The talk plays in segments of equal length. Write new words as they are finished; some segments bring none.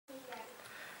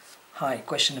Hi,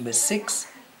 question number 6.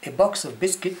 A box of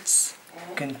biscuits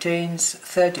contains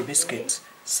 30 biscuits,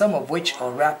 some of which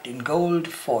are wrapped in gold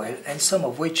foil and some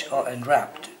of which are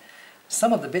unwrapped.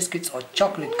 Some of the biscuits are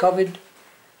chocolate covered,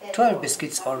 12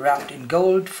 biscuits are wrapped in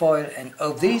gold foil, and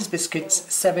of these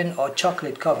biscuits 7 are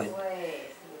chocolate covered.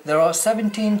 There are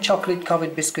 17 chocolate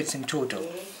covered biscuits in total.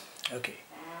 Okay,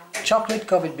 chocolate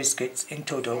covered biscuits in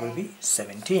total will be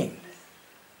 17.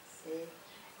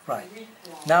 Right,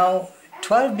 now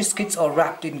 12 biscuits are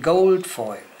wrapped in gold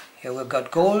foil. Here we've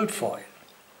got gold foil.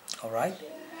 Alright,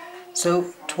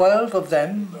 so 12 of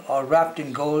them are wrapped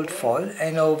in gold foil,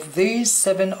 and of these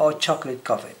 7 are chocolate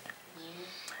covered.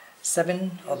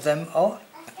 7 of them are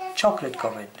chocolate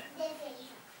covered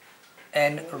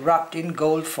and wrapped in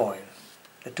gold foil.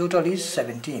 The total is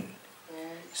 17.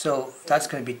 So that's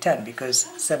going to be 10, because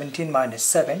 17 minus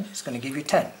 7 is going to give you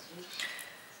 10.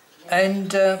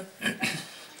 And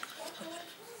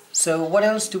so what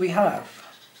else do we have?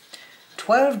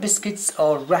 12 biscuits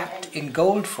are wrapped in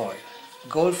gold foil.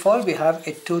 Gold foil, we have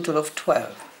a total of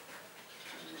 12.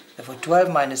 Therefore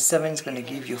 12 minus 7 is going to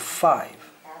give you 5.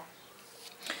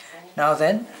 Now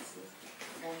then,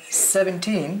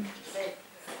 17,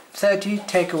 30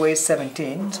 take away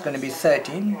 17 is going to be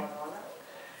 13.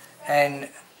 And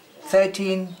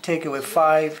 13 take away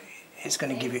 5 is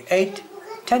going to give you 8.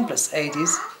 10 plus 8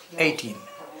 is 18.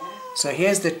 So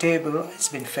here's the table, it's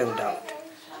been filled out.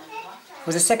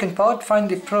 For the second part, find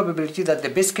the probability that the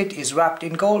biscuit is wrapped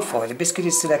in gold foil. The biscuit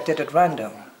is selected at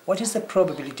random. What is the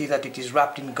probability that it is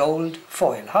wrapped in gold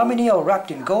foil? How many are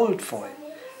wrapped in gold foil?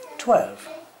 12.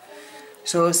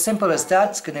 So as simple as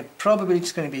that, probability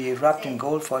is going to be wrapped in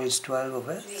gold foil is 12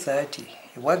 over 30.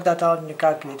 You work that out in your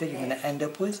calculator, you're going to end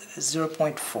up with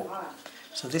 0.4.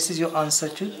 So this is your answer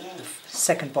to the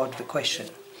second part of the question.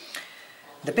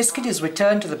 The biscuit is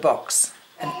returned to the box.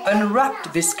 An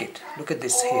unwrapped biscuit, look at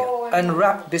this here,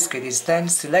 unwrapped biscuit is then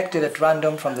selected at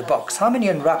random from the box. How many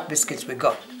unwrapped biscuits we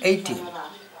got? 18.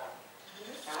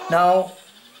 Now,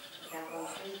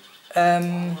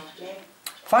 find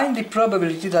the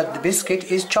probability that the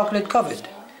biscuit is chocolate covered.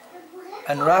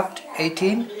 Unwrapped,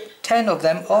 18, 10 of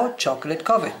them are chocolate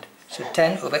covered, so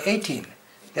 10 over 18.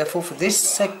 Therefore, for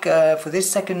this third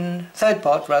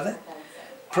part,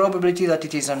 probability that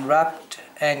it is unwrapped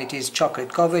and it is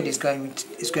chocolate covered is going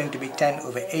to be 10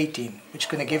 over 18, which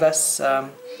is going to give us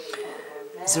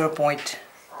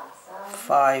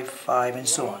 0.55 and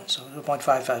so on, so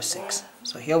 0.556.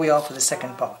 So here we are for the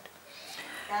second part.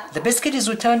 The biscuit is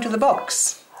returned to the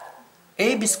box.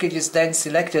 A biscuit is then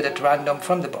selected at random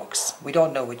from the box. We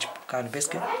don't know which kind of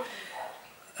biscuit,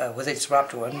 whether it's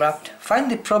wrapped or unwrapped. Find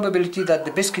the probability that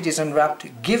the biscuit is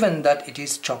unwrapped given that it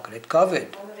is chocolate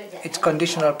covered. It's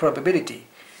conditional probability.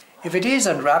 If it is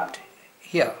unwrapped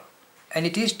here and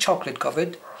it is chocolate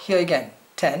covered, here again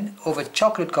 10 over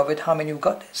chocolate covered, how many you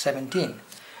got? 17.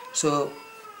 So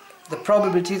the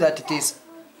probability that it is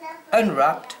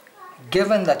unwrapped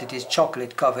given that it is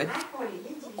chocolate covered,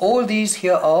 all these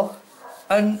here are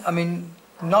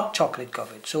not chocolate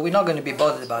covered, so we're not going to be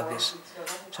bothered about this.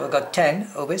 So I got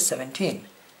 10 over 17.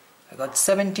 I got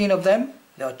 17 of them,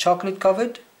 they are chocolate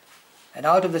covered, and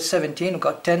out of the 17 we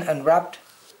got 10 unwrapped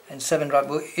and 7 wrapped.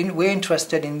 We're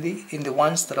interested in the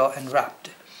ones that are unwrapped.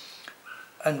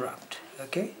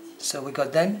 Okay, so we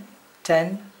got then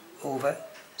 10 over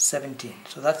 17.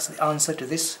 So that's the answer to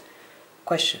this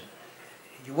question.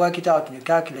 You work it out in your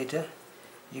calculator,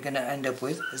 you're going to end up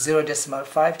with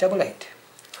 0.588.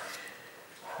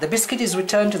 The biscuit is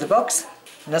returned to the box.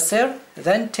 Nasser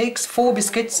then takes 4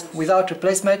 biscuits without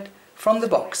replacement from the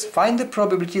box. Find the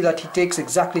probability that he takes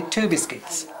exactly 2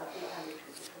 biscuits.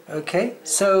 Okay,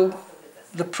 so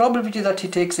the probability that he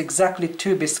takes exactly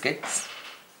 2 biscuits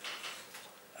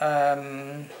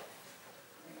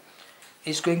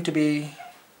is going to be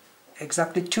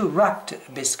exactly 2 wrapped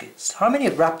biscuits. How many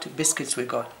wrapped biscuits we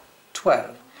got?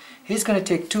 12. He's going to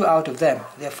take 2 out of them.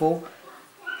 Therefore,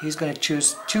 he's going to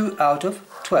choose 2 out of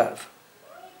 12.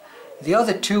 The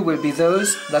other 2 will be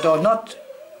those that are not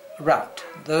wrapped,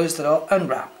 those that are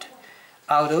unwrapped,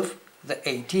 out of the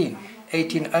 18.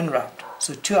 18 unwrapped.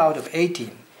 So 2 out of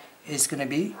 18 is going to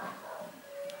be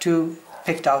 2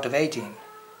 picked out of 18.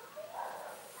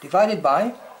 Divided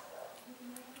by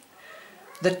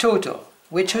the total.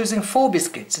 We're choosing 4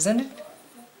 biscuits, isn't it?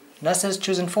 Nasser's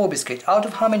chosen 4 biscuits. Out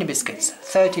of how many biscuits?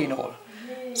 30 in all.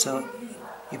 So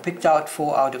you picked out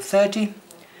 4 out of 30.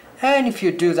 And if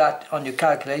you do that on your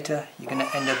calculator, you're going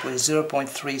to end up with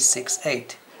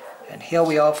 0.368. And here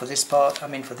we are for this part,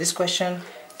 for this question,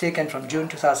 taken from June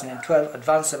 2012,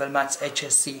 Advanced Level Maths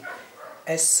HSC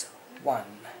S1.